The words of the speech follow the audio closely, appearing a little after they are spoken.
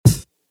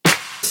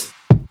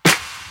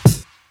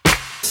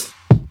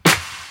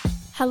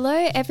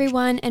Hello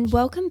everyone and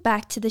welcome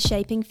back to the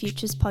Shaping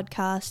Futures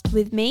podcast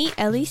with me,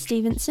 Ellie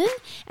Stevenson,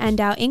 and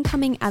our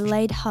incoming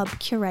Adelaide Hub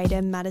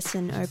curator,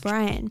 Madison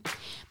O'Brien.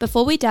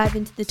 Before we dive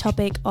into the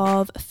topic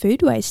of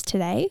food waste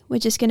today, we're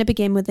just going to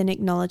begin with an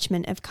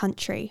acknowledgement of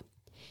country.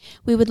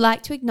 We would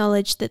like to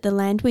acknowledge that the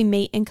land we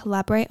meet and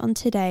collaborate on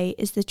today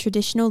is the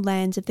traditional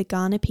lands of the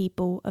Kaurna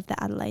people of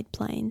the Adelaide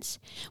Plains.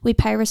 We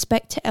pay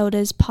respect to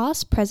elders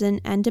past,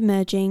 present and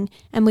emerging,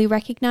 and we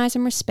recognise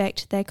and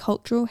respect their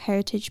cultural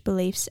heritage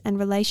beliefs and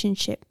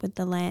relationship with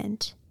the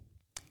land.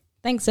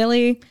 Thanks,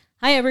 Ellie.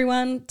 Hi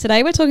everyone.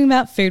 Today we're talking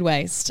about food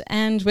waste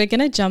and we're going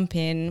to jump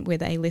in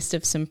with a list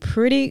of some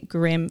pretty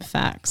grim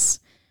facts.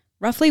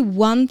 Roughly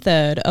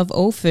 1/3 of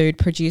all food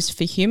produced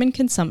for human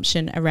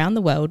consumption around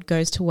the world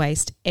goes to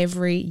waste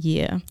every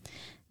year.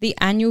 The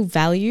annual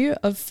value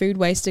of food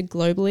wasted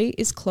globally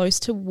is close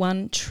to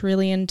 $1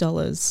 trillion.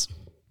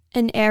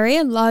 An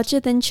area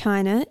larger than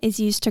China is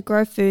used to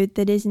grow food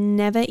that is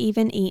never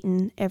even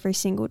eaten every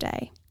single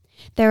day.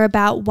 There are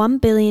about 1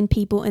 billion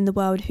people in the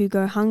world who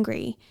go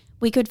hungry.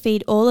 We could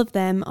feed all of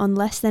them on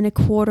less than a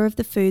quarter of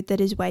the food that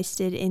is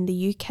wasted in the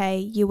UK,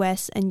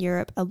 US and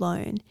Europe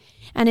alone.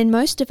 And in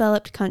most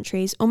developed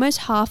countries,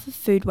 almost half of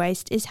food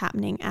waste is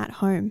happening at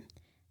home.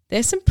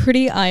 There's some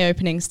pretty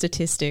eye-opening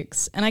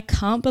statistics, and I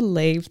can't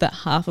believe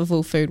that half of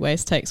all food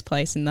waste takes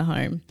place in the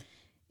home.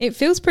 It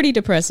feels pretty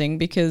depressing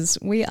because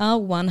we are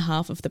one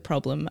half of the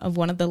problem of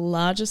one of the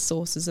largest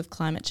sources of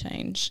climate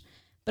change.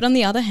 But on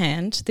the other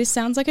hand, this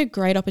sounds like a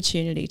great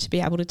opportunity to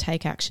be able to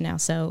take action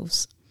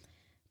ourselves.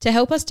 To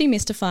help us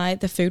demystify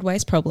the food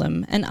waste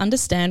problem and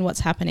understand what's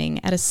happening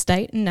at a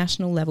state and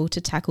national level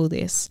to tackle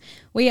this,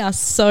 we are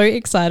so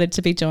excited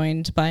to be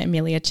joined by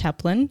Amelia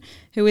Chaplin,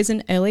 who is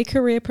an early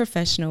career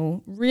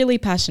professional really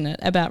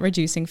passionate about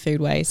reducing food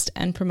waste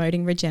and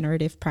promoting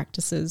regenerative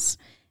practices.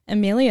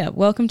 Amelia,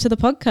 welcome to the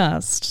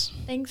podcast.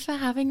 Thanks for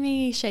having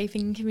me,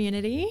 Shaping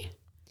Community.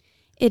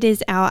 It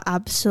is our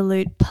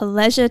absolute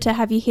pleasure to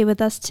have you here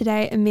with us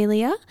today,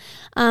 Amelia.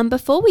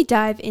 Before we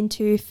dive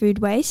into food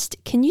waste,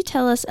 can you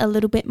tell us a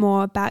little bit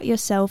more about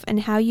yourself and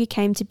how you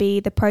came to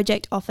be the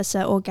Project Officer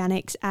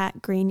Organics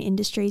at Green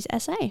Industries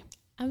SA?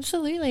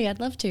 Absolutely, I'd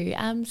love to.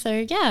 I'm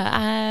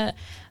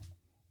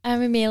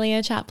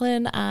Amelia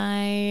Chaplin.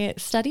 I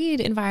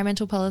studied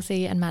environmental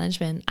policy and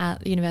management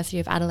at the University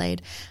of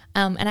Adelaide,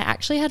 and I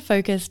actually had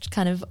focused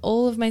kind of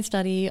all of my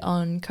study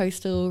on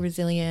coastal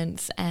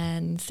resilience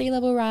and sea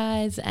level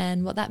rise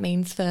and what that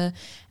means for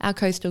our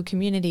coastal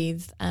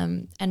communities.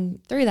 And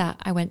through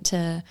that, I went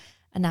to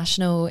a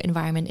National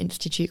Environment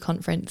Institute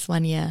conference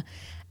one year,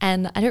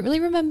 and I don't really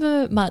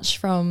remember much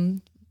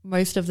from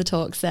most of the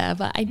talks there,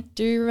 but I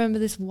do remember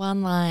this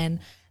one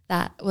line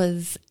that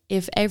was,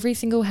 if every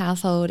single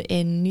household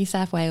in New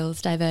South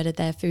Wales diverted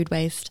their food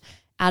waste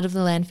out of the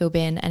landfill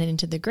bin and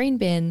into the green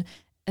bin,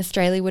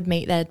 Australia would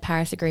meet their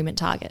Paris Agreement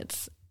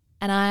targets.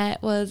 And I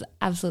was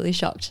absolutely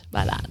shocked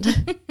by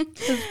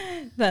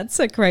that. That's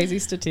a crazy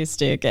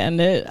statistic,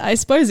 and I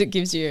suppose it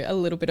gives you a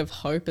little bit of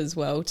hope as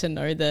well to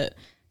know that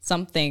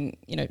something,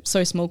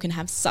 so small can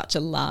have such a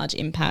large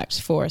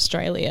impact for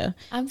Australia.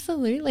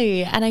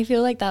 Absolutely. And I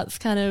feel like that's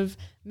kind of,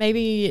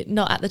 maybe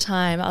not at the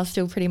time, I was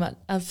still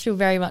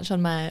very much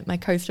on my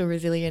coastal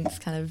resilience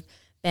kind of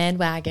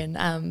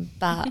bandwagon.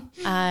 But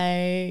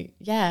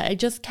it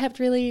just kept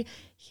really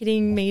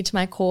hitting me to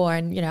my core,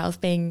 and, I was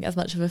being as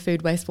much of a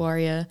food waste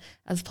warrior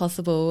as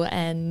possible.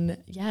 And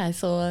I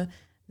saw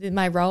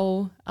my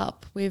role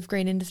up with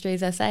Green Industries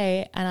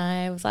SA, and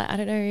I was like, I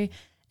don't know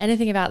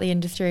anything about the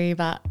industry,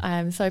 but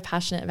I'm so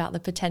passionate about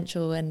the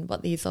potential and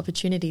what these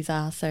opportunities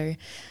are. So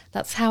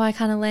that's how I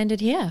kind of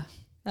landed here.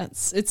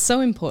 It's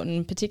so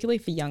important, particularly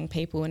for young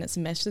people, and it's a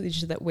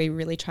message that we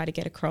really try to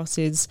get across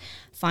is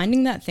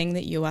finding that thing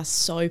that you are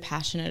so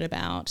passionate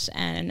about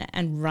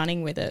and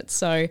running with it.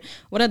 So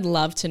what I'd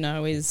love to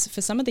know is,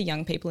 for some of the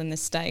young people in the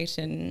state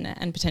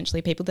and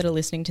potentially people that are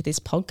listening to this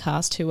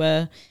podcast who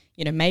are,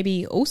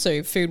 maybe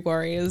also food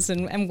warriors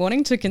and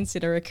wanting to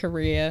consider a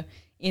career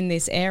in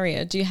this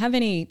area, do you have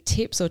any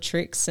tips or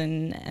tricks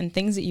and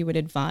things that you would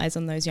advise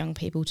on those young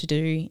people to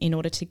do in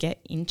order to get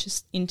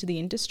into the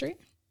industry?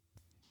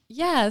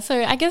 Yeah,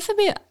 so I guess a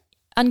bit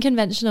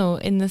unconventional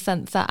in the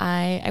sense that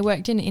I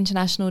worked in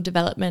international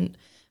development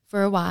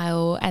for a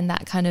while, and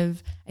that kind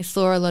of, I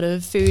saw a lot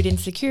of food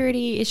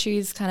insecurity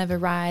issues kind of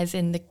arise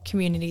in the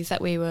communities that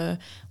we were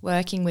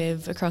working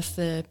with across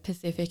the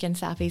Pacific and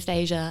Southeast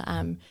Asia.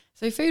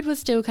 So food was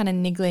still kind of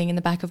niggling in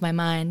the back of my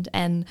mind,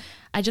 and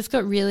I just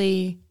got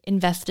really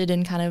invested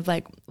in kind of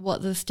like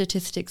what the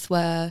statistics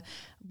were,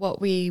 what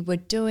we were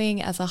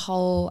doing as a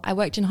whole. I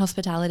worked in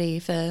hospitality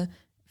for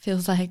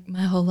feels like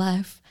my whole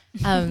life.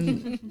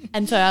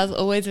 And so I was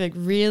always like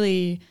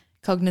really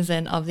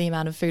cognizant of the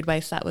amount of food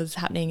waste that was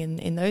happening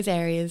in those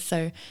areas.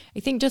 So I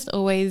think just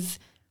always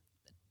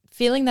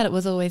feeling that it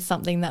was always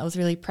something that was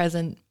really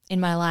present in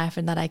my life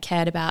and that I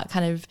cared about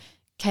kind of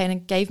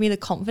gave me the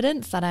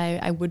confidence that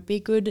I would be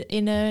good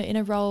in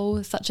a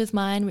role such as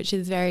mine, which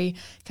is very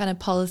kind of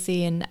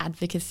policy and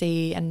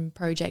advocacy and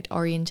project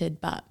oriented.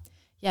 But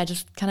yeah,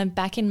 just kind of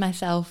back in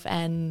myself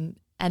and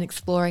and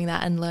exploring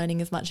that and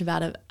learning as much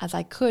about it as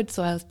I could,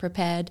 so I was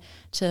prepared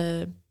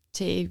to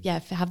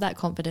have that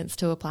confidence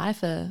to apply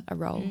for a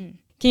role.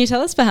 Can you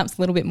tell us perhaps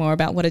a little bit more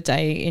about what a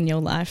day in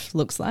your life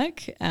looks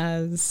like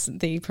as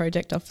the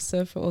project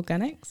officer for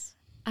Organics?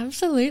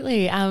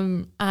 Absolutely. I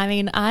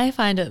mean, I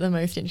find it the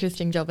most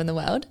interesting job in the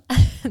world.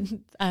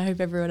 I hope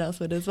everyone else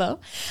would as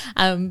well.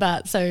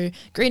 But so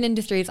Green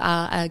Industries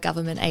are a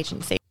government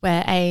agency.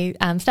 We're a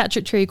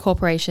statutory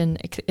corporation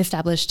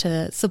established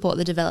to support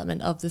the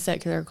development of the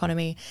circular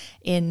economy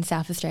in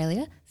South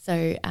Australia.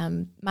 So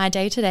my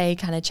day-to-day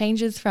kind of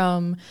changes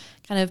from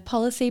kind of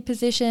policy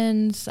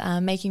positions,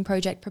 making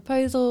project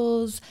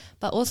proposals,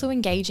 but also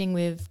engaging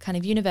with kind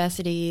of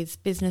universities,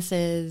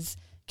 businesses,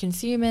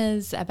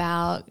 consumers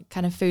about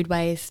kind of food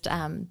waste,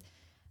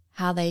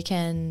 how they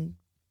can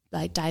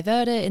like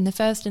divert it in the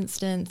first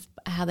instance,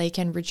 how they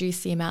can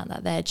reduce the amount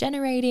that they're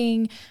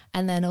generating,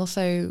 and then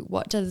also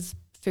what does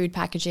food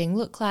packaging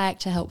look like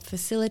to help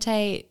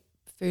facilitate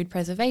food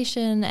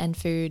preservation and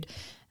food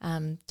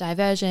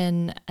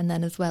diversion, and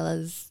then as well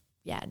as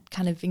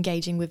kind of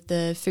engaging with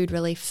the food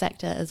relief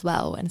sector as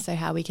well, and so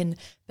how we can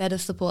better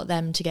support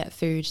them to get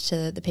food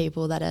to the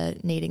people that are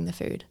needing the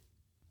food.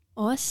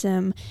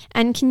 Awesome.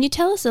 And can you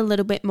tell us a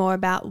little bit more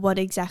about what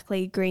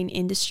exactly Green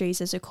Industries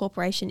as a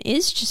corporation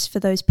is, just for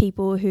those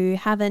people who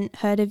haven't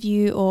heard of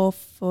you, or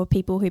for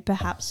people who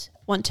perhaps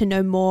want to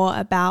know more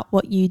about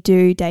what you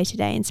do day to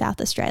day in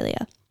South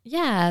Australia?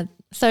 Yeah.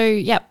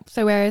 So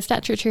we're a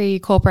statutory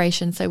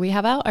corporation, so we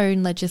have our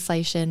own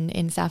legislation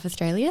in South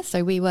Australia.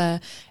 So we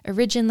were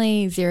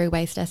originally Zero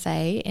Waste SA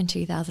in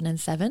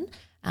 2007,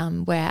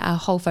 where our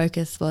whole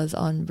focus was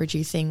on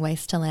reducing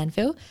waste to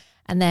landfill.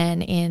 And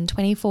then in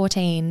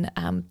 2014,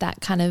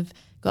 that kind of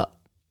got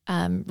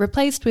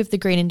replaced with the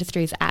Green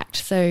Industries Act.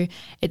 So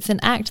it's an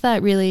act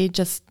that really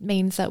just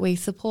means that we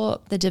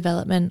support the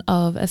development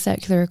of a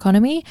circular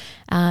economy,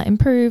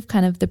 improve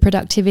kind of the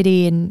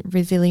productivity and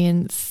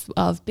resilience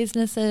of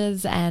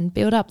businesses, and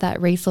build up that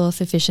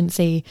resource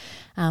efficiency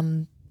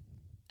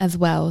as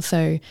well.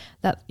 So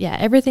that,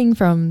 everything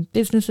from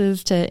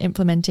businesses to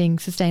implementing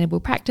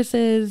sustainable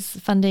practices,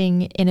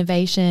 funding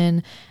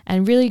innovation,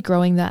 and really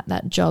growing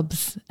that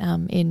jobs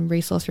in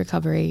resource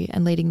recovery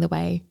and leading the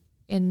way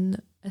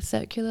in a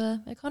circular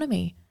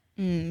economy.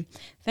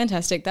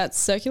 Fantastic. That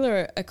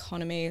circular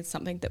economy is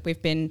something that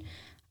we've been,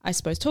 I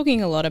suppose,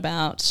 talking a lot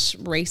about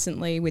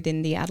recently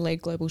within the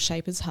Adelaide Global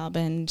Shapers Hub,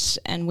 and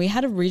we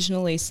had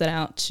originally set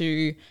out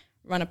to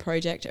run a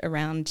project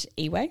around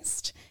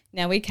e-waste.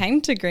 Now, we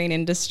came to Green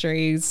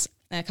Industries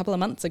a couple of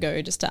months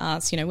ago just to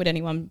ask, would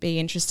anyone be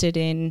interested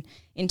in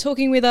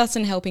talking with us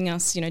and helping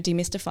us,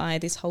 demystify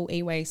this whole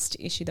e-waste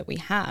issue that we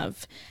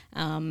have.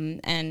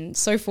 And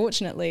so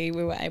fortunately,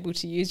 we were able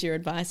to use your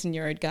advice and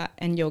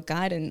your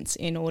guidance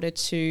in order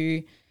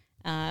to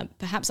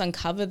perhaps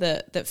uncover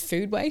that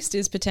food waste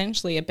is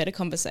potentially a better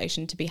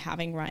conversation to be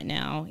having right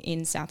now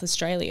in South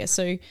Australia.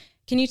 So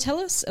can you tell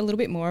us a little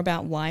bit more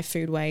about why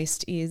food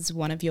waste is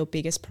one of your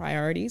biggest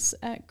priorities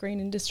at Green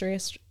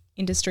Industries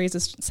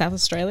South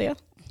Australia?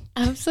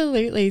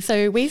 Absolutely.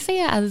 So we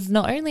see it as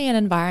not only an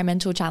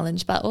environmental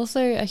challenge, but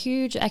also a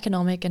huge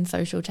economic and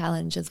social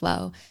challenge as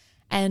well.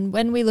 And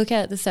when we look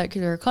at the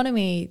circular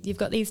economy, you've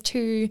got these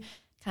two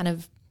kind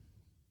of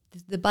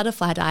the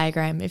butterfly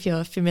diagram, if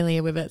you're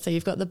familiar with it. So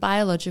you've got the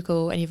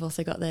biological and you've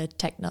also got the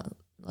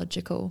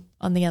technological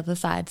on the other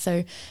side. So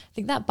I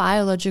think that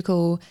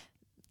biological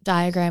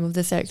diagram of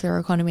the circular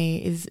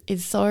economy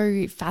is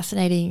so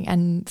fascinating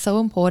and so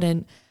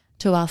important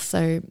to us,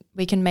 so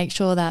we can make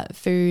sure that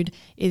food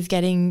is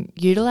getting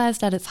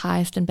utilised at its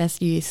highest and best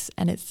use,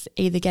 and it's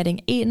either getting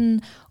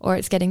eaten or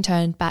it's getting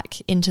turned back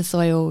into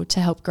soil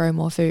to help grow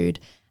more food.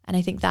 And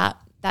I think that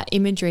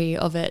imagery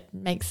of it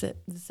makes it,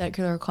 the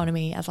circular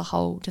economy as a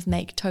whole, just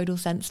make total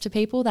sense to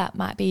people that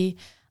might be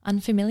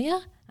unfamiliar.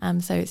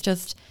 So it's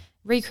just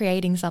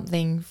recreating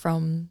something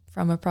from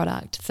a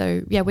product.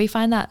 So we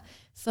find that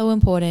so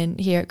important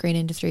here at Green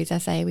Industries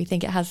SA. We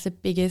think it has the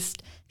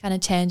biggest kind of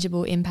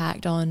tangible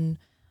impact on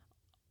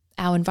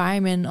our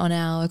environment, on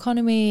our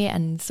economy,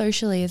 and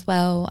socially as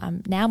well.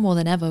 Now more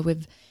than ever,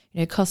 with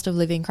cost of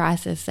living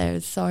crisis,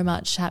 there's so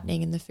much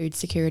happening in the food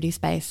security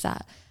space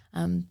that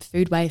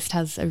food waste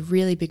has a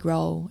really big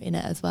role in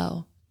it as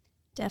well.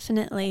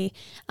 Definitely.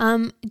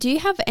 Do you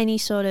have any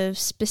sort of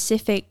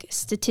specific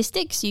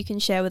statistics you can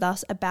share with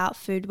us about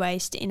food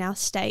waste in our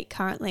state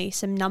currently?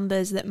 Some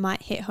numbers that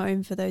might hit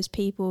home for those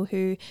people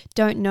who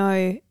don't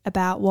know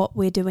about what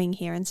we're doing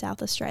here in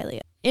South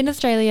Australia. In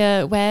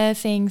Australia, we're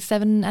seeing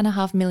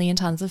 7.5 million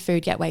tonnes of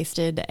food get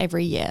wasted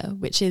every year,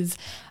 which is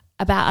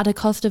about at a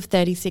cost of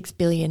 $36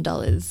 billion,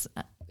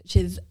 which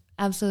is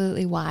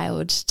absolutely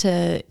wild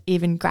to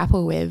even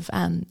grapple with.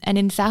 And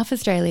in South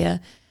Australia,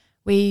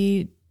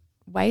 we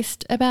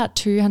waste about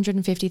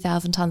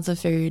 250,000 tonnes of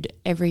food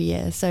every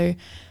year. So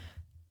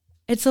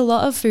it's a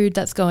lot of food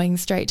that's going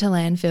straight to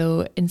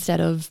landfill instead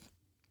of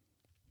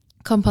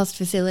compost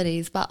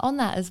facilities. But on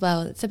that as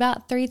well, it's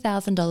about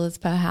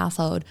 $3,000 per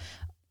household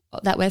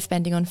that we're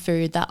spending on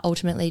food that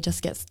ultimately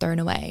just gets thrown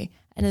away.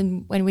 And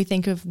then when we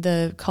think of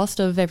the cost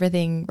of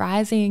everything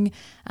rising,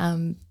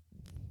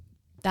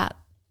 that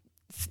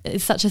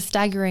is such a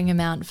staggering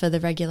amount for the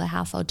regular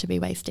household to be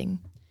wasting.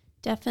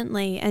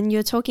 Definitely. And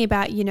you're talking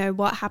about,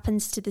 what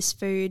happens to this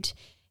food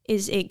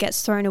is it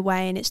gets thrown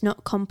away and it's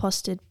not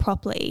composted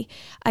properly.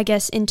 I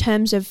guess in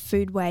terms of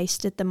food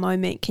waste at the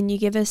moment, can you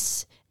give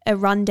us a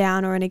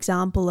rundown or an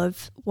example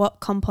of what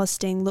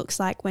composting looks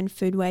like when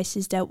food waste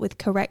is dealt with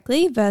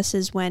correctly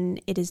versus when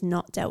it is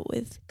not dealt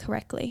with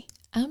correctly?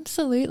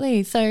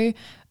 Absolutely. So,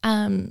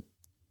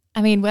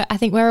 I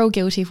think we're all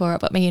guilty for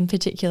it, but me in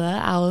particular.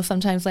 I'll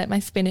sometimes let my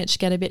spinach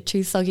get a bit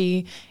too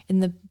soggy in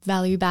the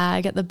value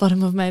bag at the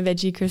bottom of my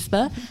veggie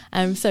crisper.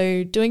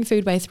 So doing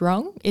food waste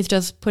wrong is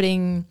just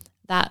putting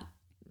that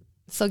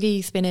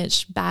soggy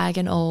spinach bag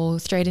and all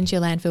straight into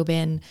your landfill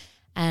bin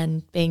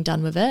and being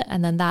done with it.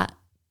 And then that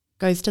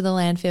goes to the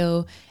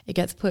landfill. It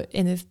gets put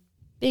in this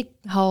big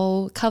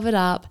hole, covered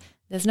up.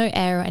 There's no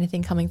air or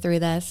anything coming through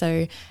there.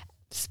 So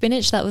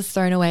spinach that was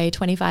thrown away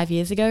 25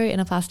 years ago in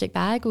a plastic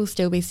bag will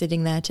still be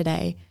sitting there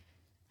today.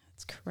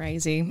 That's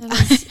crazy.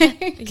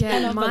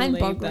 Yeah,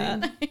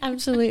 mind-boggling.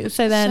 Absolutely.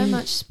 So then, so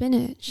much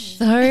spinach.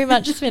 So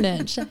much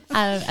spinach.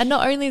 And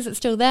not only is it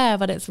still there,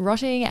 but it's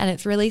rotting and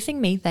it's releasing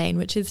methane,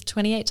 which is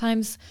 28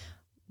 times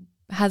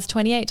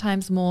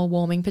more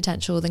warming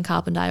potential than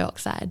carbon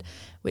dioxide,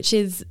 which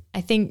is,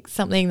 I think,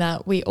 something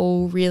that we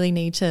all really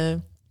need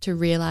to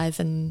realise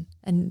and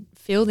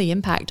feel the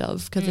impact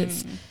of, because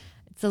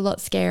it's a lot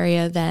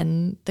scarier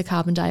than the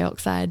carbon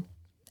dioxide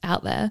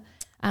out there.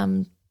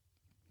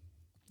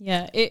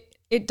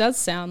 It does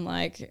sound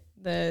like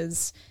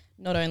there's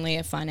not only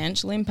a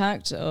financial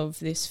impact of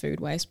this food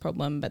waste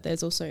problem, but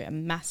there's also a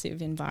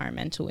massive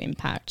environmental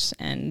impact.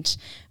 And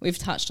we've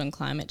touched on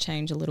climate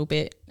change a little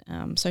bit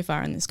so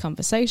far in this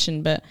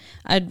conversation, but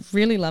I'd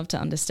really love to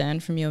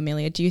understand from you,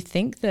 Amelia, do you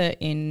think that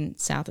in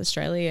South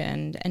Australia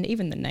and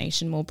even the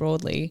nation more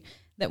broadly,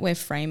 that we're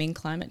framing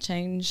climate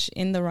change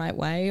in the right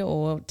way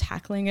or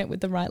tackling it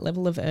with the right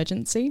level of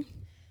urgency?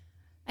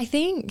 I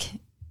think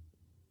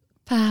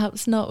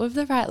perhaps not with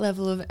the right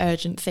level of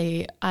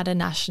urgency at a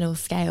national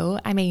scale.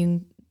 I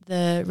mean,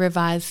 the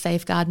revised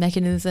safeguard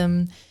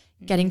mechanism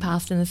getting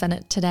passed in the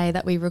Senate today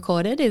that we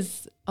recorded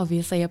is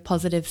obviously a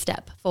positive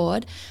step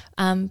forward.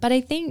 But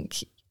I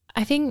think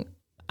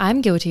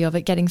I'm guilty of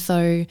it getting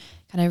so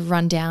kind of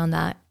run down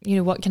that,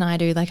 what can I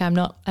do? Like I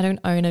don't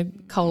own a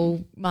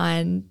coal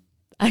mine.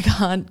 I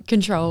can't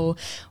control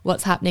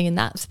what's happening in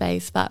that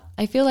space. But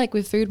I feel like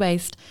with food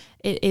waste,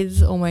 it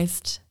is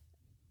almost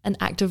an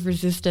act of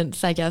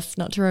resistance, I guess,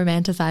 not to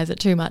romanticize it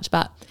too much.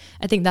 But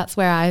I think that's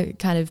where I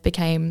kind of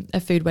became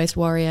a food waste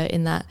warrior,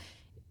 in that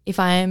if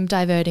I am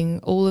diverting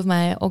all of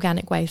my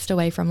organic waste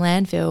away from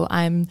landfill,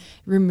 I'm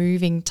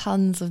removing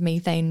tons of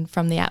methane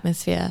from the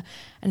atmosphere.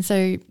 And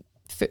so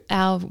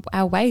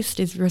our waste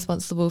is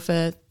responsible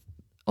for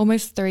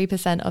almost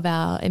 3% of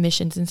our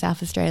emissions in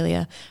South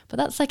Australia, but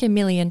that's like 1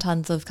 million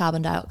tonnes of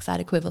carbon dioxide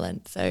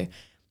equivalent. So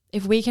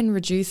if we can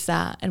reduce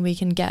that and we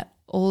can get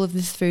all of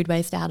this food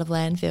waste out of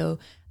landfill,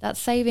 that's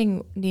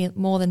saving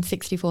more than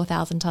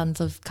 64,000 tonnes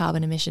of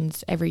carbon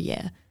emissions every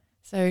year.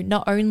 So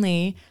not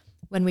only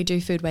when we do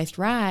food waste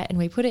right and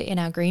we put it in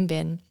our green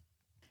bin,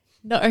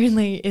 not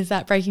only is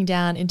that breaking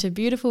down into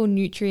beautiful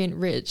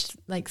nutrient-rich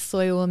like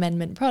soil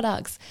amendment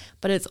products,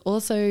 but it's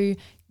also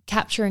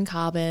capturing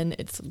carbon,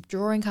 it's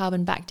drawing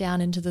carbon back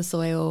down into the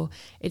soil,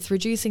 it's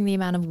reducing the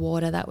amount of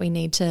water that we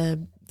need to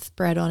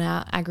spread on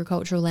our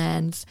agricultural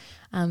lands,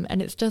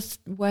 and it's just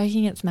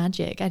working its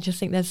magic. I just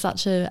think there's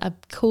such a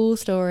cool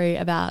story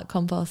about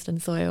compost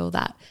and soil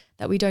that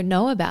we don't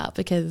know about,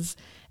 because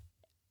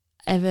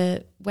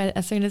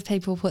as soon as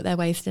people put their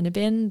waste in a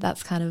bin,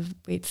 that's kind of,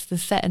 it's the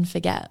set and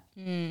forget.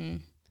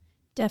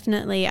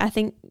 Definitely. I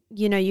think,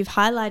 you've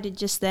highlighted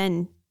just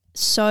then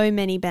so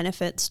many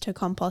benefits to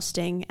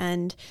composting,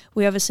 and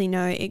we obviously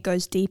know it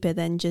goes deeper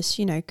than just,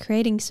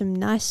 creating some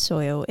nice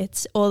soil.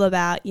 It's all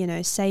about,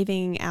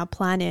 saving our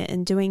planet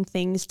and doing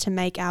things to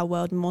make our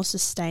world more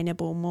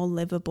sustainable, more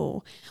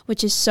livable,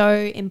 which is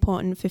so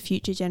important for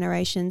future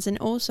generations and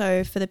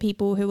also for the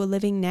people who are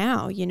living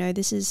now.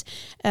 This is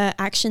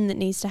action that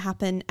needs to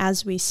happen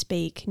as we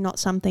speak, not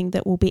something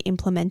that will be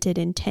implemented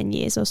in 10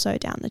 years or so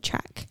down the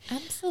track.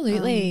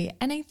 Absolutely.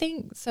 And I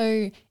think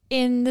so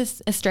in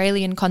this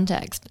Australian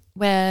context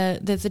where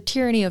there's a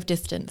tyranny of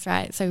distance,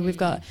 right? So we've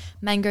got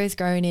mangoes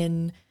grown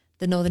in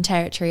the Northern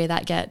Territory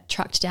that get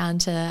trucked down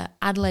to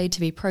Adelaide to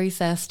be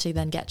processed, to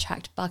then get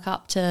tracked back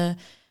up to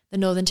the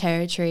Northern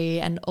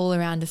Territory and all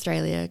around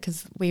Australia,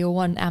 because we all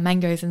want our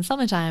mangoes in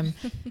summertime.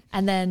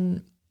 And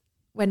then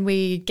when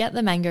we get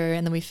the mango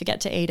and then we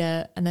forget to eat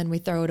it and then we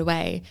throw it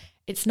away,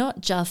 it's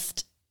not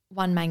just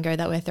one mango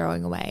that we're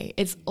throwing away.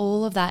 It's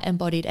all of that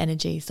embodied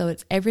energy. So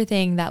it's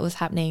everything that was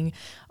happening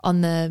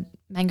on the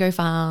mango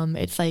farm.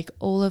 It's like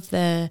all of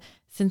the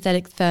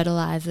synthetic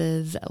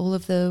fertilizers, all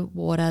of the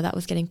water that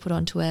was getting put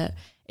onto it.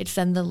 It's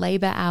then the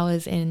labor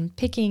hours in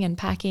picking and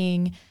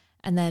packing,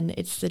 and then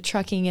it's the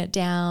trucking it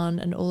down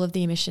and all of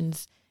the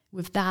emissions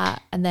with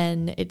that, and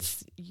then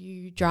it's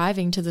you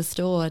driving to the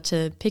store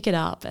to pick it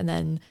up and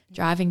then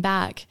driving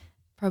back,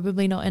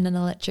 probably not in an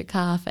electric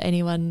car for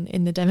anyone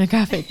in the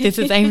demographic this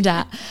is aimed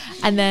at.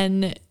 And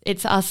then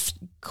it's us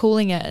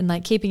cooling it and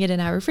like keeping it in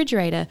our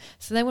refrigerator.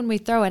 So then when we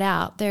throw it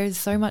out, there is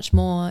so much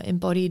more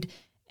embodied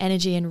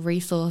energy and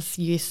resource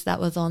use that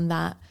was on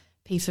that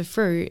piece of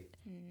fruit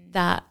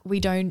that we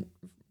don't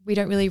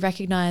really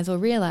recognize or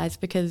realize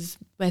because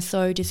we're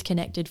so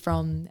disconnected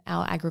from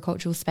our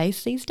agricultural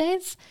space these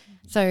days.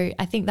 So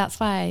I think that's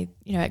why,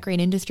 you know, at Green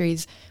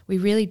Industries, we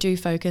really do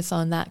focus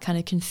on that kind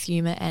of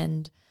consumer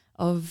end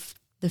of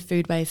the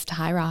food waste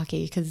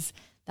hierarchy, because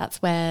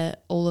that's where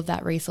all of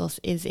that resource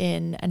is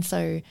in. And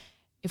so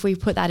if we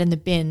put that in the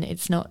bin,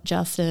 it's not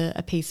just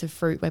a piece of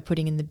fruit we're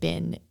putting in the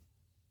bin,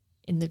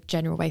 in the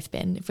general waste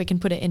bin. If we can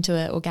put it into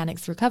an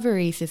organics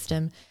recovery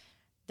system,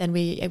 then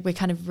we're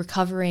kind of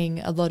recovering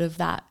a lot of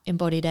that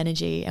embodied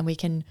energy, and we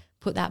can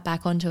put that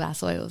back onto our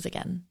soils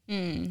again.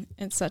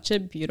 It's such a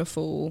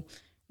beautiful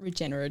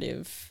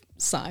regenerative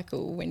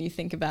cycle when you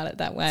think about it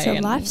that way. It's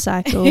a life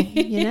cycle,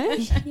 you know?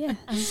 Yeah,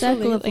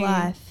 circle of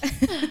life.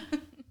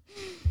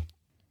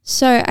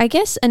 So I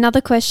guess another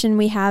question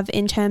we have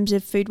in terms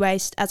of food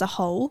waste as a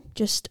whole,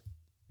 just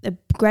a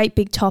great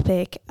big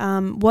topic.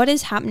 What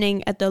is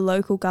happening at the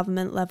local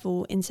government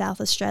level in South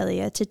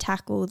Australia to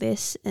tackle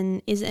this,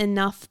 and is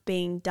enough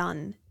being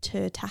done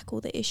to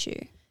tackle the issue?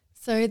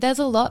 So there's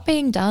a lot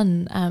being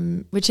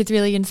done, which is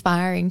really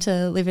inspiring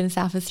to live in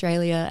South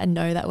Australia and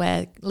know that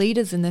we're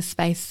leaders in this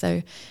space.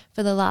 So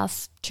for the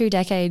last 2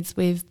 decades,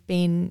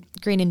 Green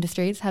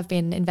Industries have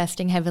been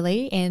investing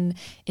heavily in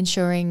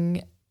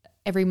ensuring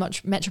every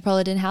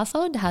metropolitan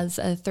household has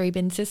a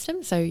 3-bin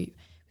system. So we've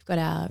got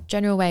our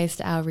general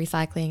waste, our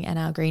recycling and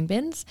our green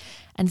bins.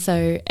 And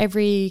so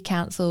every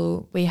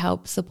council, we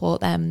help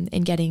support them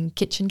in getting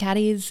kitchen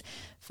caddies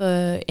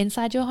for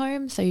inside your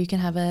home. So you can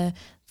have a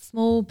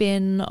small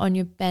bin on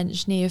your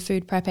bench near your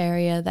food prep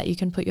area that you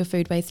can put your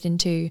food waste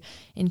into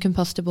in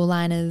compostable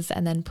liners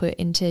and then put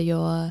into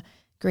your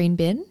green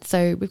bin.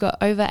 So we've got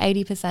over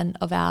 80%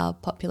 of our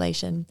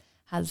population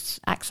has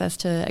access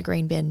to a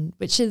green bin,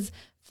 which is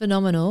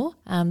phenomenal.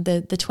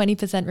 The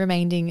 20%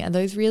 remaining are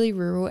those really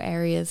rural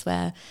areas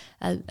where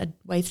a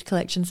waste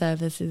collection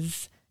service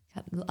is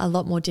a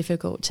lot more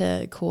difficult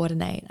to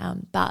coordinate.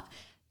 But,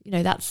 you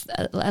know, that's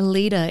a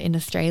leader in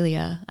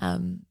Australia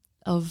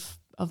of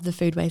the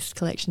food waste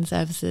collection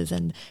services,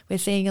 and we're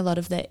seeing a lot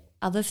of the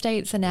other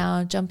states are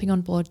now jumping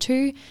on board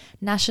too.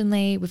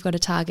 Nationally, we've got a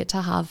target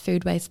to halve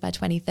food waste by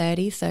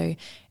 2030, so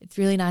it's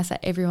really nice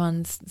that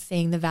everyone's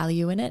seeing the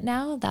value in it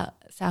now that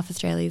South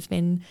Australia's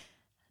been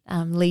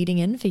leading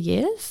in for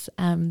years.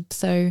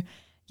 So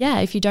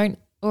yeah, if you don't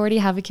already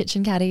have a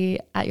kitchen caddy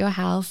at your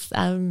house,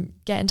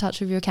 get in touch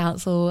with your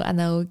council and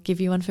they'll give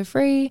you one for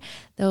free.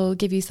 They'll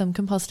give you some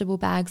compostable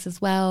bags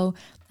as well.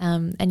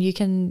 And you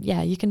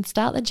can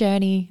start the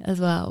journey as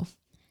well.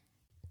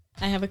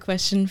 I have a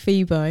question for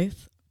you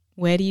both.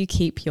 Where do you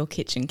keep your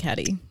kitchen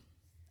caddy?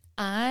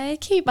 I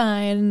keep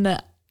mine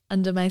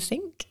under my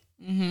sink,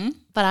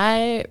 but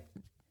I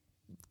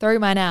throw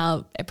mine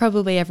out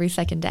probably every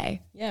second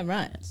day. Yeah,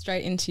 right.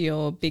 Straight into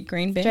your big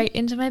green bin? Straight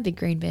into my big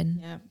green bin.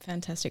 Yeah,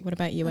 fantastic. What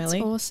about you, That's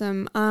Ellie?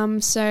 awesome.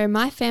 So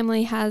my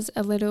family has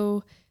a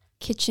little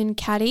kitchen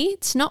caddy.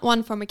 It's not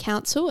one from a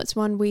council. It's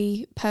one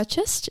we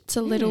purchased. It's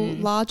a little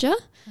larger,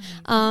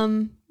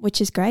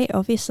 which is great,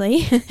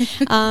 obviously.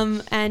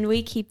 And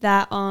we keep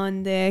that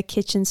on the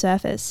kitchen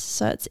surface,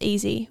 so it's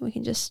easy. We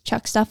can just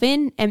chuck stuff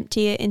in,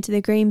 empty it into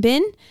the green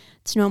bin.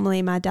 It's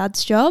normally my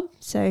dad's job,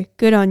 so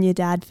good on you,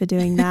 Dad, for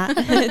doing that.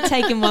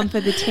 Taking one for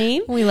the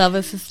team. We love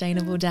a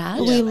sustainable dad.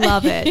 We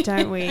love it,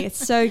 don't we?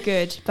 It's so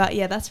good. But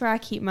yeah, that's where I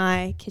keep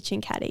my kitchen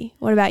caddy.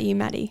 What about you,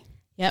 Maddie?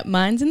 Yeah,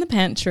 mine's in the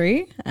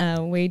pantry.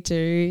 We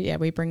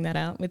bring that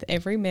out with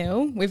every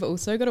meal. We've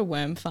also got a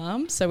worm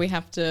farm, so we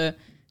have to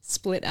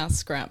split our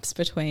scraps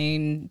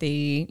between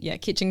the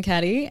kitchen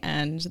caddy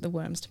and the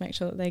worms to make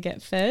sure that they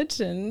get fed,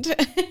 and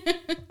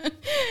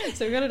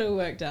so we've got it all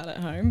worked out at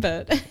home.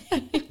 But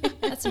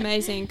that's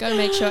amazing. Got to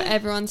make sure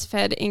everyone's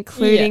fed,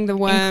 including the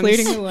worms.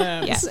 Including the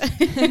worms.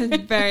 Yeah,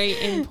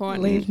 very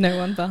important. Leave no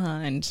one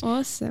behind.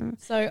 Awesome.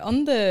 So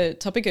on the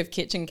topic of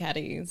kitchen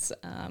caddies,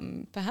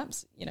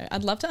 perhaps,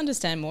 I'd love to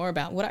understand more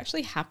about what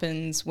actually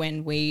happens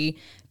when we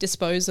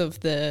dispose of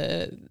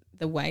the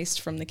waste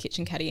from the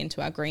kitchen caddy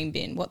into our green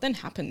bin. What then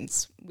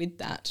happens with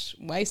that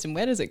waste and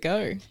where does it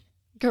go?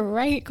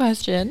 Great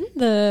question.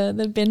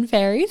 The bin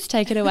fairies,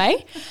 take it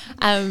away.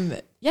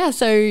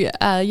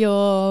 So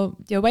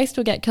your waste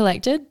will get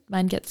collected.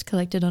 Mine gets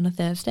collected on a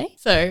Thursday.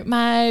 So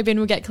my bin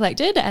will get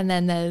collected, and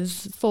then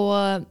there's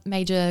 4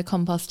 major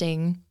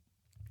composting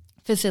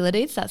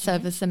facilities that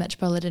service the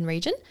metropolitan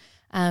region.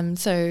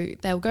 So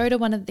they'll go to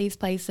one of these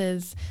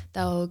places.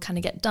 They'll kind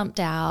of get dumped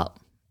out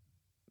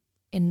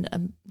in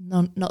a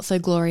not so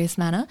glorious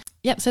manner.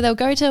 Yep, so they'll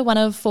go to one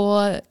of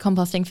 4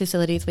 composting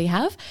facilities we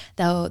have.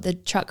 The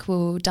truck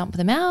will dump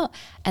them out,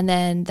 and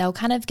then they'll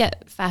kind of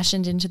get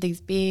fashioned into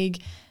these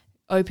big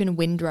open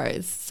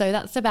windrows. So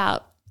that's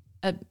about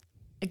a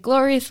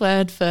glorious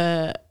word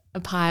for a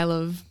pile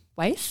of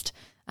waste.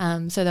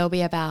 So they'll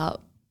be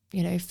about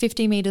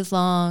 50 meters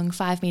long,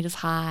 5 meters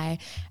high,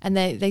 and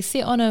they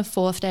sit on a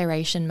forced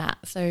aeration mat.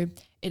 So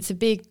it's a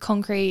big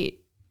concrete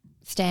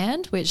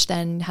stand which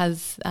then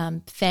has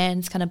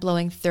fans kind of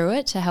blowing through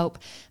it to help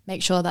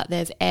make sure that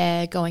there's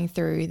air going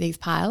through these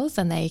piles,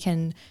 and they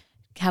can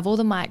have all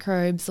the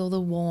microbes, all the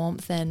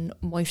warmth and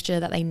moisture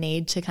that they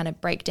need to kind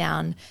of break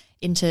down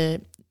into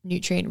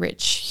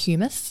nutrient-rich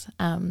humus,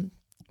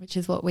 which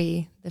is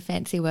the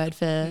fancy word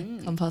for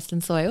compost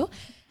and soil.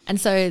 And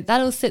so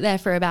that'll sit there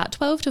for about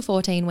 12 to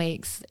 14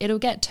 weeks. It'll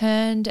get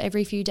turned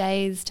every few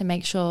days to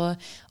make sure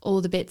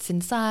all the bits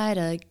inside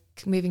are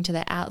moving to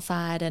the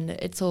outside, and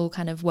it's all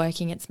kind of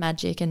working its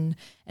magic and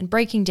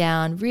breaking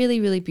down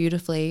really, really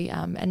beautifully,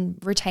 and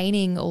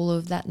retaining all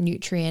of that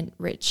nutrient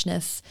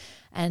richness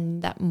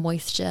and that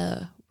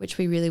moisture, which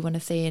we really want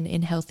to see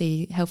in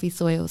healthy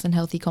soils and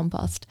healthy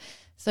compost.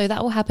 So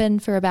that will happen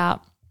for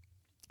about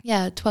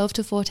 12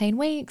 to 14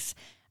 weeks.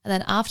 And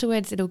then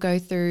afterwards it'll go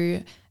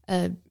through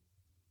a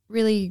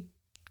really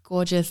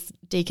gorgeous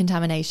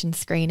decontamination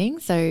screening.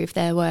 So if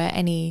there were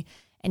any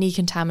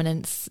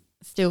contaminants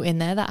still in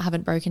there that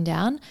haven't broken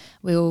down,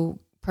 we'll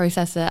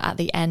process it at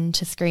the end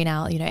to screen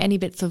out, any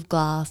bits of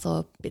glass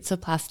or bits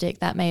of plastic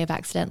that may have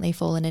accidentally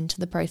fallen into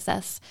the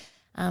process.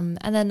 And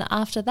then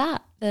after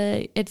that,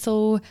 it's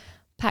all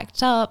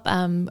packed up.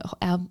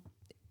 Our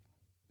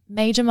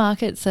major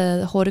markets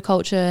are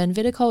horticulture and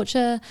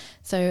viticulture,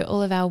 so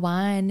all of our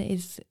wine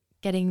is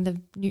getting the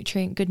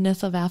nutrient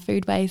goodness of our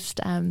food waste.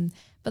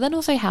 But then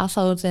also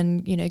households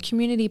and,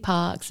 community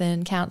parks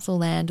and council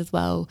land as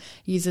well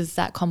uses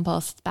that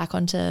compost back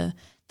onto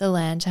the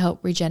land to help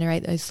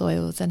regenerate those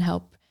soils and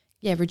help,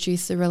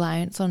 reduce the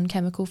reliance on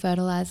chemical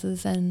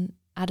fertilizers and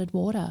added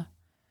water.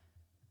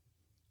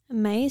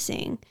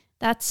 Amazing.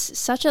 That's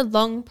such a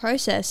long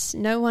process.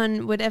 No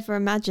one would ever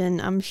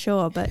imagine, I'm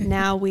sure, but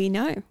now we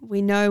know.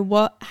 We know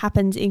what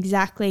happens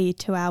exactly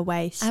to our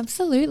waste.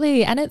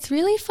 Absolutely. And it's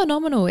really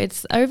phenomenal.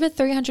 It's over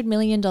 $300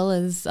 million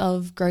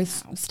of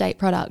gross state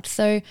product.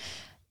 So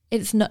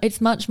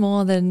it's much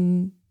more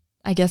than,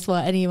 I guess,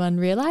 what anyone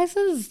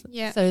realizes.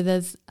 Yeah. So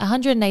there's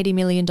 $180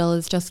 million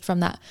just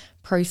from that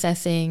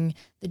processing,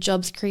 the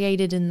jobs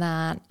created in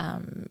that,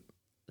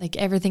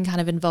 everything kind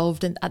of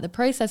involved at the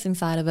processing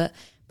side of it.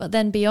 But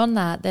then beyond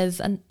that,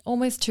 there's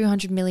almost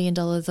 $200 million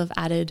of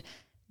added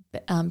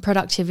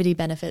productivity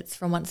benefits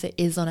from once it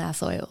is on our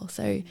soil.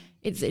 So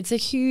it's a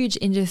huge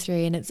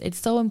industry, and it's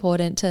so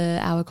important to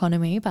our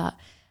economy, but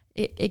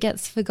it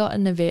gets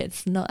forgotten a bit.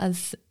 It's not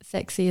as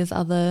sexy as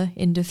other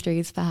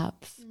industries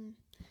perhaps.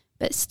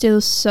 But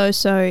still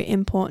so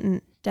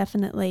important,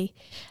 definitely.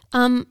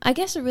 I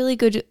guess a really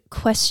good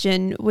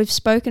question. We've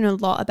spoken a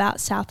lot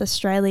about South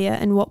Australia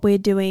and what we're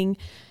doing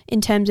in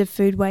terms of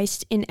food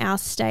waste in our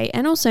state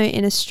and also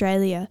in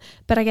Australia.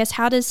 But I guess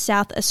how does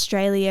South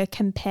Australia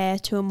compare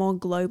to a more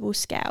global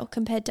scale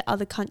compared to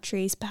other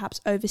countries,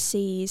 perhaps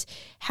overseas?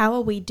 How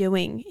are we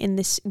doing in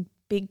this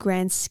big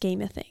grand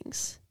scheme of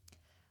things?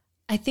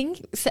 I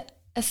think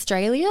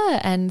Australia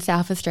and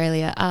South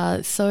Australia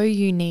are so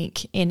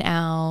unique in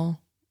our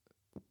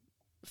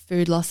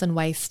food loss and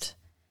waste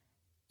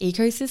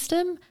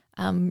ecosystem.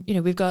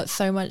 We've got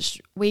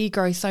we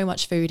grow so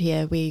much food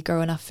here. We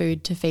grow enough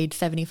food to feed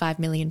 75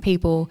 million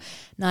people.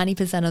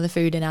 90% of the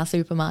food in our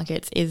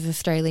supermarkets is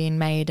Australian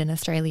made and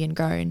Australian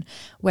grown,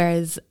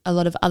 whereas a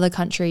lot of other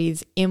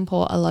countries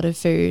import a lot of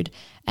food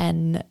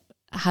and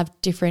have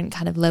different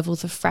kind of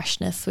levels of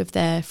freshness with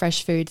their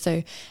fresh food.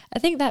 So I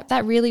think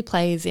that really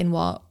plays in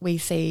what we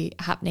see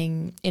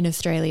happening in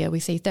Australia.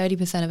 We see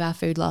 30% of our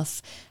food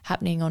loss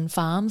happening on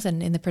farms,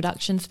 and in the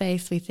production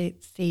space we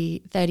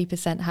see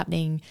 30%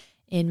 happening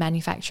in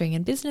manufacturing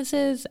and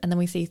businesses, and then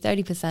we see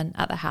 30%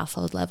 at the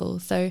household level.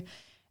 So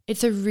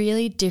it's a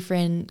really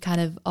different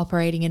kind of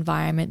operating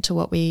environment to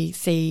what we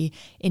see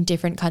in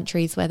different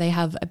countries where they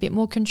have a bit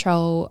more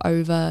control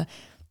over,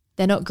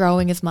 they're not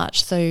growing as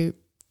much, so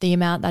the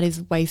amount that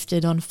is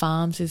wasted on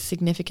farms is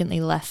significantly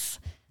less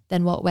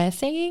than what we're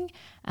seeing.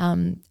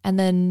 And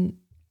then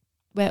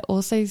we're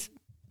also,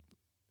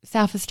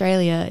 South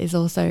Australia is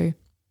also,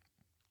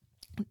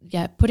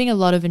 putting a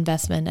lot of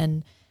investment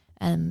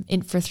and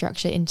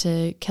infrastructure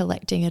into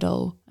collecting it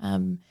all.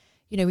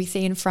 We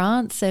see in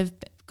France, they've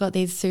got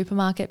these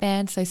supermarket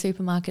bans, so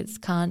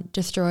supermarkets can't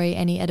destroy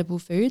any edible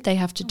food. They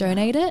have to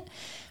donate it,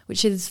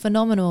 which is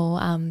phenomenal.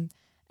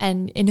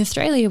 And in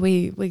Australia,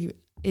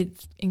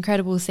 it's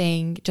incredible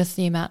seeing just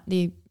the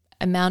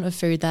amount of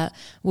food that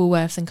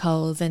Woolworths and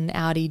Coles and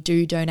Audi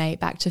do donate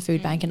back to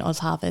Food Bank and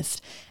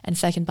OzHarvest and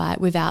Second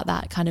Bite without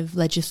that kind of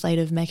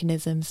legislative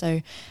mechanism.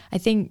 So I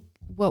think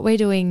what we're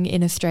doing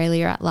in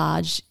Australia at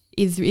large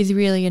is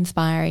really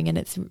inspiring, and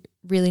it's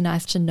really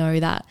nice to know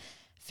that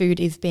food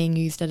is being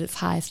used at its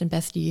highest and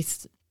best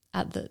use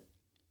at the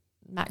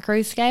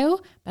macro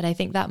scale. But I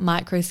think that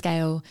micro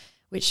scale,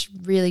 which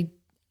really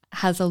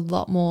has a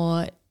lot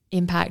more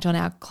impact on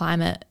our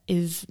climate,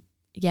 is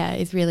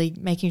really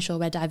making sure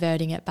we're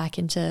diverting it back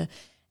into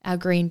our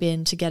green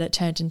bin to get it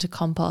turned into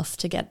compost,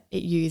 to get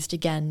it used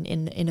again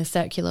in a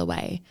circular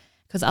way.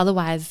 because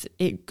otherwise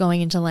it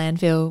going into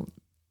landfill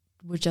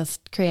would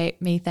just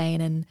create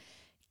methane and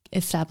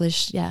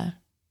establish,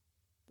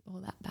 all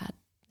that bad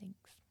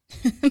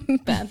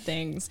things. Bad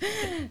things.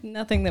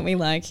 Nothing that we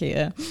like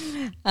here.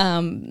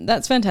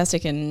 That's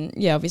fantastic. And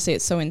yeah, obviously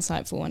it's so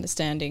insightful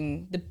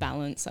understanding the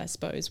balance, I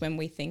suppose, when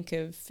we think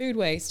of food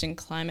waste and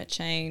climate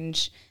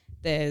change.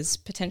 There's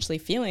potentially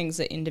feelings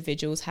that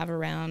individuals have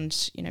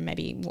around,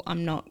 maybe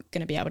I'm not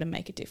going to be able to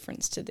make a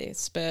difference to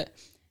this. But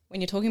when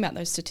you're talking about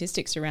those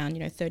statistics around,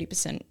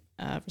 30%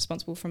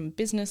 responsible from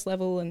business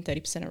level and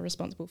 30% are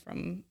responsible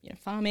from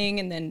farming,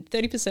 and then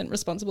 30%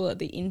 responsible at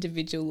the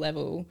individual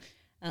level,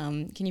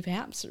 can you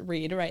perhaps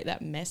reiterate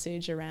that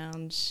message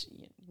around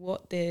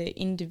what the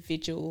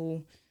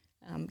individual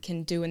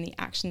can do and the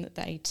action that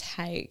they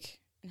take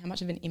and how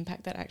much of an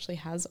impact that actually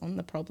has on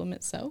the problem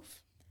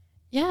itself?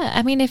 Yeah,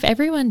 I mean, if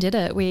everyone did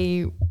it,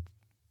 we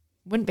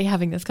wouldn't be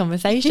having this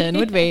conversation,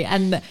 would we?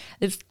 And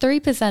it's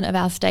 3% of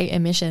our state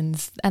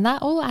emissions, and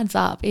that all adds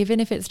up, even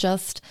if it's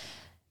just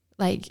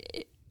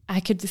like, I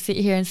could sit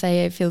here and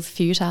say it feels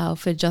futile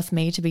for just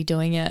me to be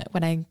doing it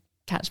when I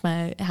catch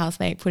my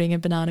housemate putting a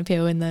banana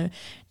peel in the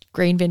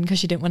green bin because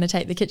she didn't want to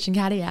take the kitchen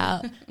caddy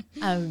out.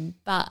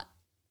 But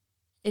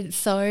it's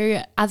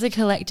so, as a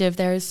collective,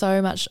 there is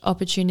so much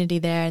opportunity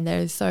there, and there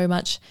is so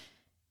much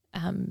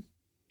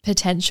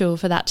potential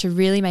for that to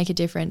really make a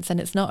difference. And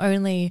it's not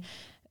only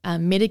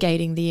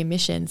mitigating the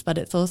emissions, but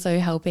it's also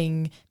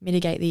helping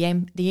mitigate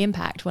the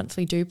impact once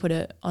we do put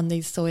it on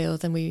these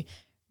soils, and we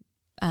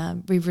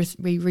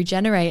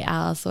regenerate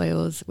our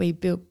soils. We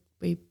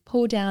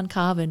pull down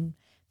carbon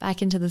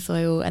back into the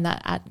soil, and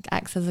that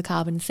acts as a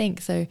carbon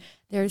sink. So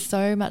there is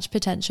so much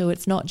potential.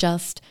 It's not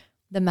just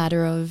the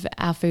matter of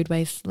our food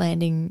waste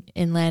landing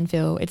in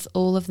landfill. It's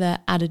all of the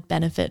added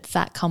benefits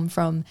that come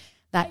from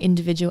that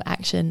individual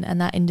action and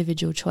that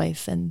individual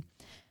choice. And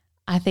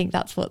I think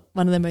that's what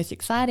one of the most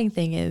exciting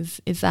thing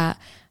is that,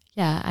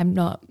 I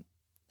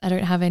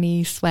don't have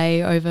any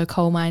sway over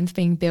coal mines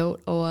being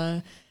built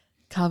or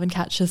carbon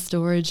capture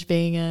storage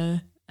being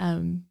a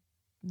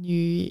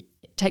new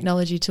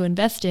technology to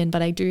invest in,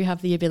 but I do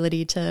have the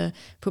ability to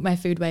put my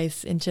food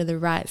waste into the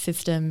right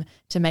system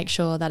to make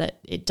sure that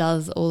it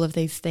does all of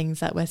these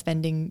things that we're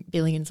spending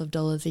billions of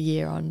dollars a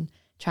year on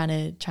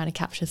trying to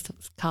capture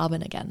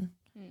carbon again.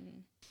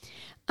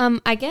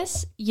 I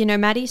guess,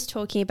 Maddie's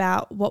talking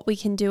about what we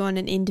can do on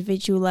an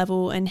individual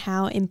level and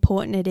how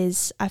important it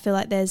is. I feel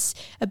like there's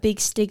a big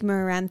stigma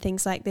around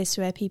things like this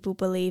where people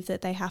believe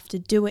that they have to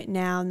do it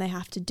now and they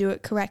have to do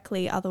it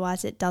correctly,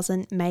 otherwise it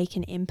doesn't make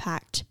an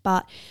impact.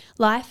 But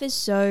life is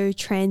so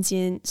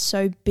transient,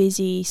 so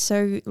busy,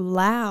 so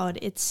loud.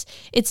 It's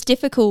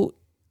difficult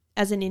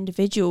as an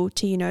individual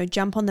to,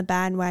 jump on the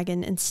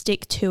bandwagon and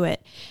stick to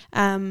it.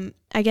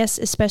 I guess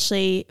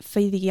especially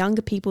for the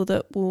younger people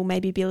that will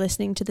maybe be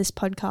listening to this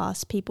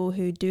podcast, people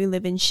who do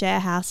live in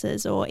share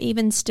houses or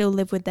even still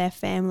live with their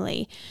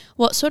family,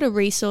 what sort of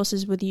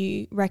resources would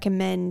you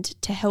recommend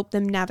to help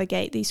them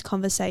navigate these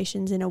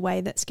conversations in a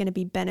way that's going to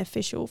be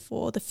beneficial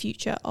for the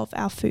future of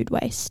our food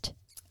waste?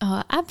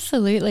 Oh,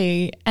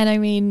 absolutely. And I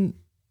mean,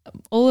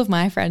 all of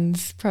my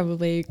friends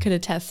probably could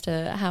attest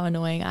to how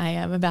annoying I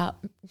am about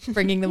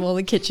bringing them all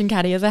the kitchen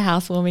caddy as a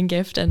housewarming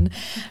gift and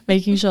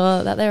making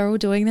sure that they're all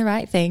doing the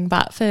right thing.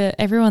 But for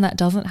everyone that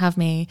doesn't have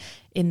me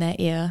in their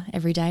ear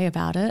every day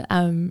about it,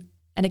 and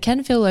it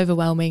can feel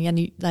overwhelming, and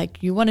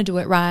you want to do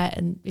it right,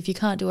 and if you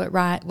can't do it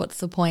right, what's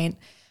the point?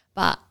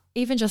 But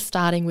even just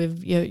starting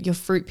with your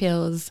fruit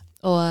peels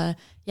or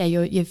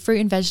your fruit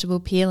and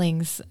vegetable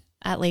peelings,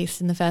 at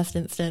least in the first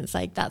instance,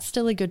 that's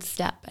still a good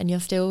step, and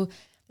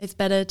it's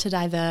better to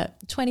divert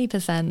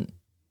 20%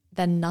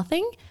 than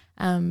nothing.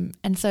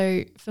 And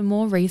so for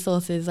more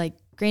resources,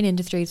 Green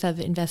Industries have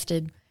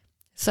invested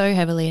so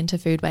heavily into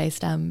food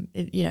waste.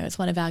 It's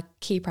one of our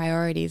key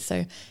priorities.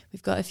 So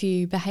we've got a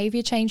few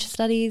behaviour change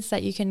studies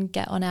that you can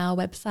get on our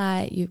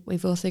website.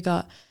 We've also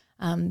got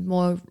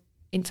more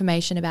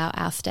information about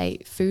our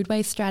state food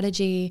waste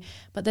strategy.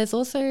 But there's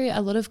also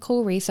a lot of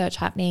cool research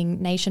happening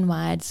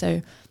nationwide.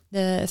 So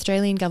the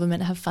Australian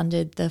government have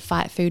funded the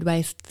Fight Food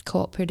Waste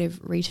Cooperative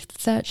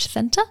Research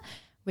Centre,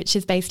 which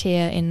is based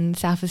here in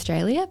South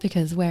Australia,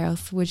 because where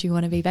else would you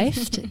want to be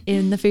based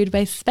in the food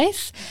waste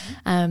space?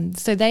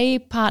 So they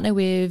partner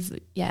with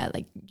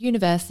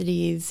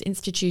universities,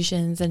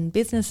 institutions and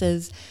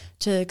businesses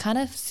to kind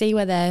of see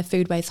where their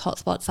food waste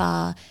hotspots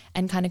are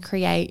and kind of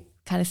create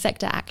kind of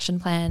sector action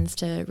plans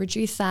to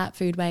reduce that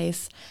food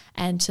waste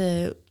and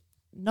to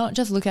not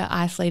just look at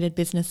isolated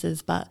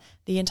businesses, but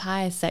the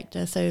entire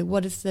sector. So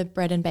what is the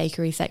bread and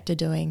bakery sector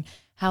doing?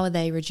 How are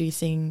they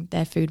reducing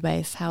their food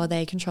waste? How are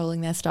they controlling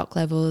their stock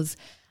levels?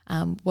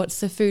 What's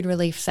the food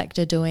relief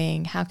sector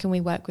doing? How can we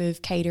work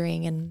with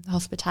catering and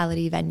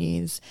hospitality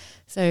venues?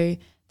 So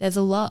there's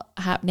a lot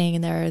happening,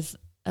 and there is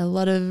a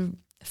lot of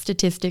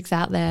statistics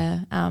out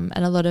there and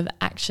a lot of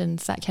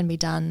actions that can be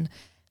done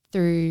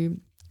through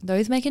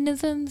those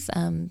mechanisms.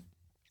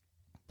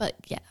 But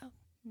yeah,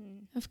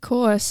 Of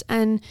course.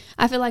 And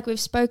I feel like we've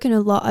spoken a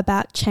lot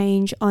about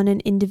change on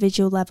an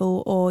individual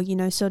level or, you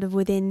know, sort of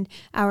within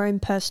our own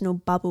personal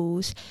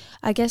bubbles.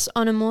 I guess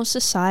on a more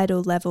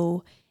societal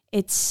level,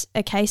 it's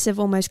a case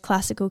of almost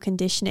classical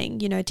conditioning,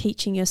 you know,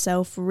 teaching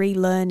yourself,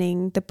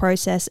 relearning the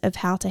process of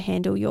how to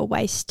handle your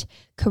waste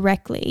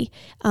correctly.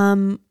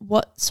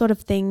 What sort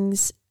of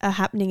things are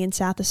happening in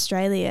South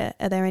Australia?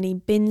 Are there any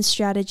bin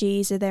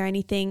strategies? Are there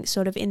anything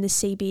sort of in the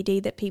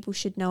CBD that people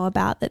should know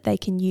about that they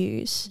can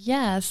use?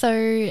 Yeah,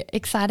 so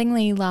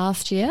excitingly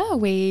last year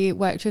we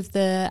worked with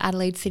the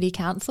Adelaide City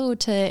Council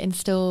to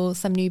install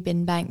some new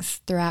bin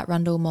banks throughout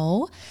Rundle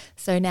Mall.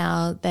 So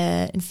now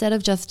they're, instead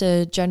of just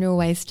a general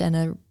waste and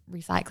a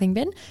recycling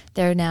bin,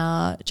 there are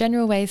now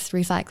general waste,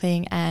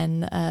 recycling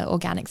and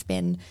organics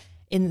bin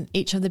in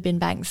each of the bin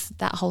banks,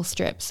 that whole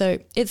strip. So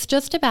it's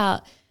just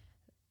about,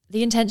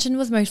 the intention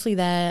was mostly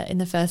there in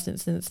the first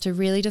instance to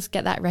really just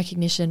get that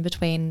recognition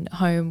between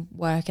home,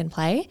 work and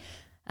play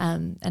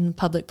and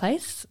public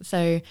place.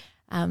 So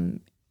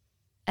and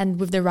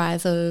with the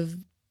rise of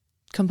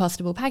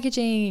compostable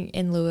packaging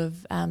in lieu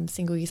of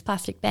single-use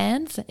plastic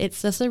bans,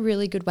 it's just a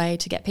really good way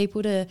to get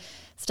people to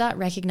start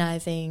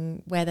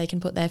recognising where they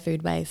can put their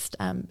food waste.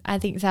 I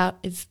think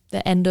it's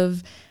the end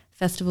of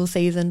festival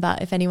season,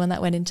 but if anyone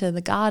that went into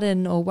the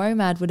garden or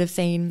WOMAD would have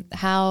seen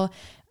how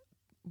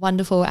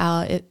wonderful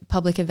our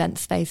public event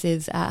space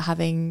is at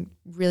having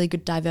really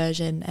good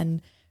diversion,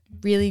 and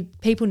really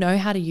people know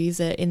how to use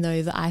it in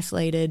those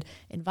isolated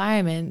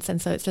environments.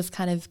 And so it's just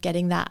kind of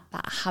getting that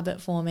habit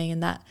forming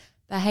and that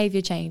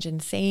behavior change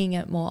and seeing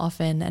it more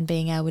often and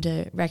being able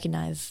to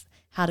recognize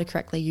how to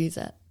correctly use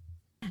it.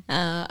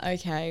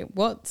 Okay.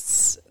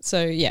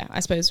 I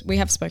suppose we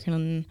have spoken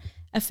on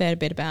a fair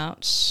bit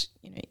about,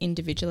 you know,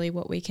 individually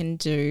what we can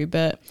do,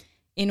 but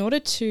in order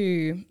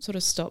to sort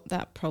of stop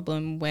that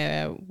problem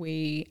where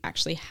we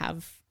actually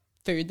have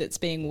food that's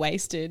being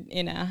wasted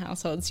in our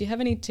households, do you have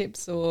any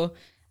tips or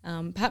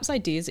perhaps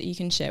ideas that you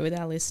can share with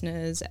our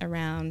listeners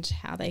around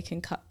how they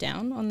can cut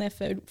down on their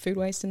food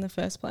waste in the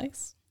first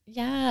place?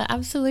 Yeah,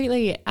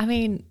 absolutely. I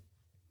mean,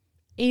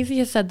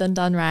 easier said than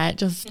done, right?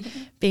 Just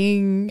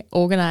being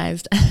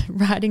organised,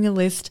 writing a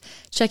list,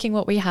 checking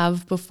what we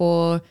have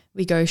before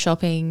we go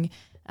shopping,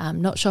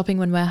 not shopping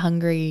when we're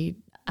hungry.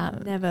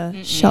 Never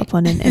shop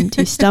on an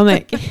empty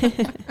stomach.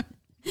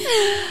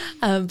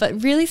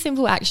 But really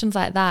simple actions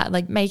like that,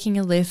 like making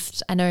a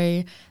list. I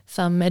know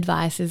some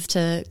advice is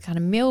to kind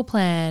of meal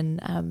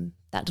plan.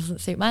 That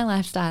doesn't suit my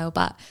lifestyle,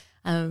 but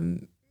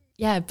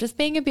just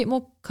being a bit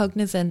more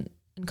cognizant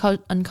and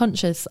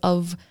unconscious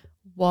of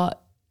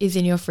what is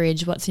in your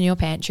fridge, what's in your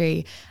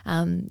pantry,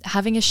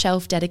 having a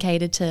shelf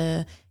dedicated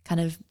to kind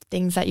of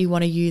things that you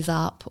want to use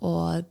up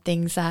or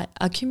things that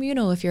are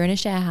communal if you're in a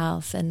share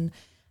house, and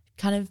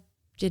kind of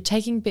you're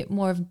taking a bit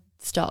more of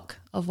stock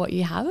of what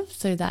you have.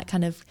 So that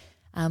kind of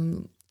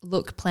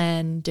look,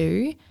 plan,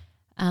 do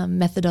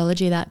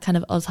methodology that kind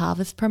of Oz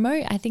Harvest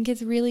promote, I think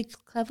is really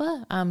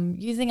clever.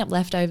 Using up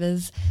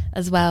leftovers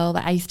as well.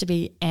 I used to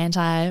be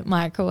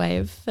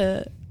anti-microwave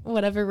for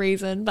whatever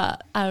reason,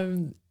 but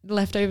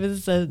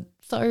leftovers are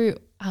so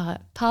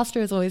pasta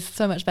is always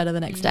so much better the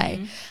next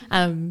day.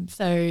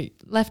 So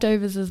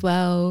leftovers as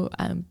well.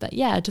 But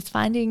yeah, just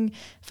finding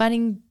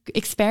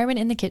experiment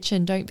in the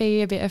kitchen. Don't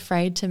be a bit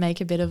afraid to make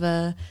a bit of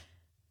a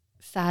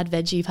sad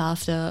veggie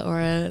pasta or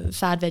a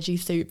sad veggie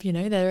soup. You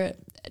know,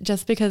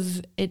 just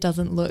because it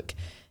doesn't look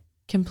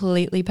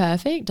completely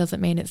perfect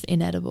doesn't mean it's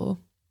inedible.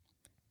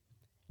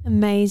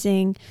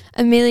 Amazing.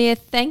 Amelia,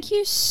 thank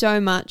you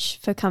so much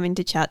for coming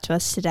to chat to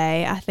us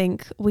today. I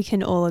think we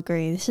can all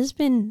agree this has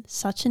been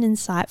such an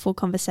insightful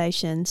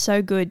conversation.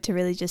 So good to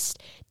really just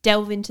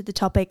delve into the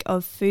topic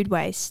of food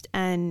waste,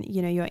 and,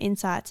 you know, your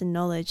insights and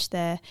knowledge.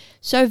 They're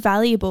so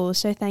valuable.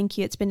 So thank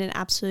you. It's been an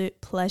absolute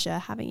pleasure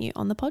having you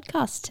on the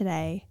podcast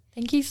today.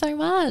 Thank you so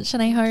much.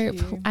 And I hope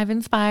I've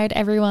inspired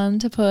everyone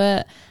to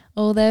put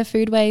all their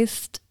food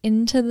waste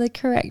into the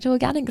correct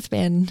organics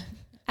bin.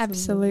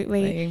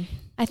 Absolutely.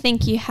 I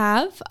think you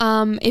have.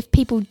 If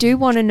people do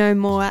want to know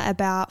more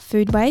about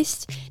food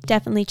waste,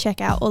 definitely check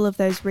out all of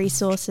those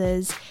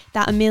resources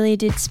that Amelia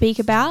did speak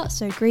about.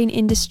 So green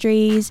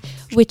industries,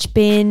 which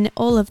bin,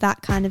 all of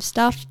that kind of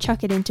stuff.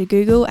 Chuck it into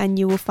Google and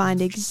you will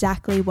find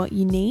exactly what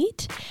you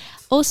need.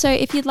 Also,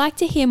 if you'd like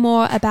to hear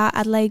more about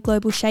Adelaide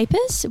Global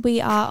Shapers, we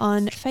are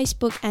on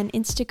Facebook and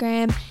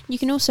Instagram. You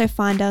can also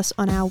find us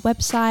on our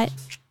website.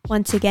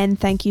 Once again,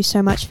 thank you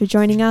so much for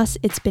joining us.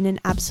 It's been an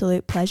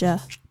absolute pleasure.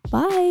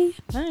 Bye.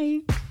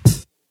 Bye.